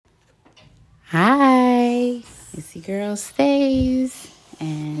Hi, it's your girl Stays,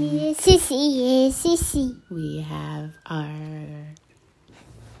 and Sissy. we have our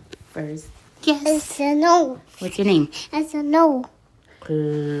first guest. It's a no. What's your name? It's a no.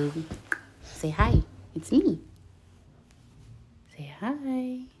 Say hi. It's me. Say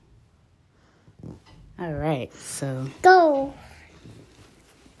hi. All right, so Go.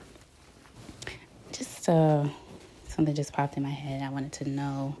 just something just popped in my head. I wanted to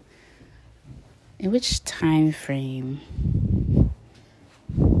know, in which time frame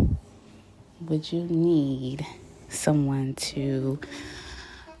would you need someone to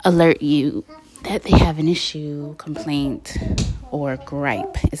alert you that they have an issue, complaint, or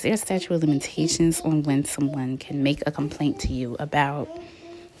gripe? Is there a statute of limitations on when someone can make a complaint to you about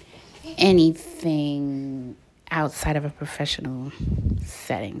anything outside of a professional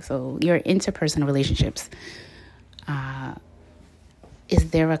setting? So your interpersonal relationships, is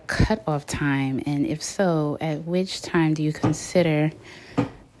there a cutoff time? And if so, at which time do you consider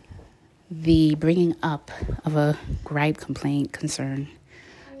the bringing up of a gripe, complaint, concern,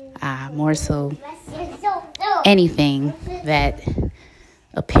 more so anything that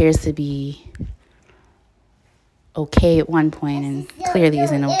appears to be okay at one point and clearly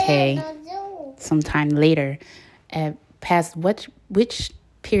isn't okay sometime later? Past which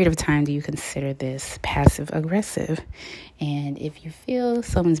period of time do you consider this passive aggressive? And if you feel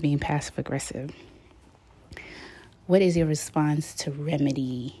someone's being passive aggressive, what is your response to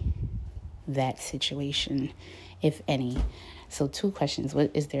remedy that situation, if any? So 2 questions. What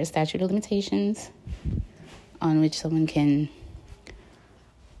is there a statute of limitations on which someone can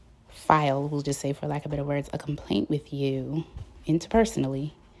file, we'll just say for lack of better words, a complaint with you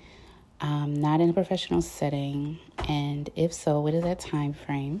interpersonally, not in a professional setting? And if so, what is that time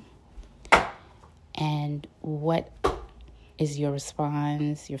frame? And what is your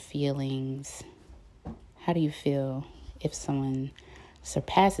response, your feelings? How do you feel if someone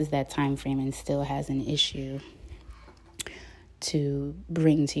surpasses that time frame and still has an issue to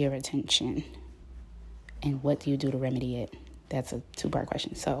bring to your attention? And what do you do to remedy it? That's a 2-part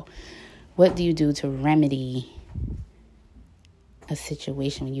question. So what do you do to remedy a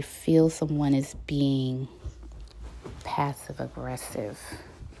situation when you feel someone is being passive aggressive?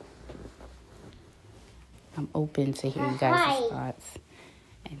 I'm open to hear you guys' thoughts,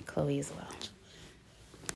 and Chloe as well.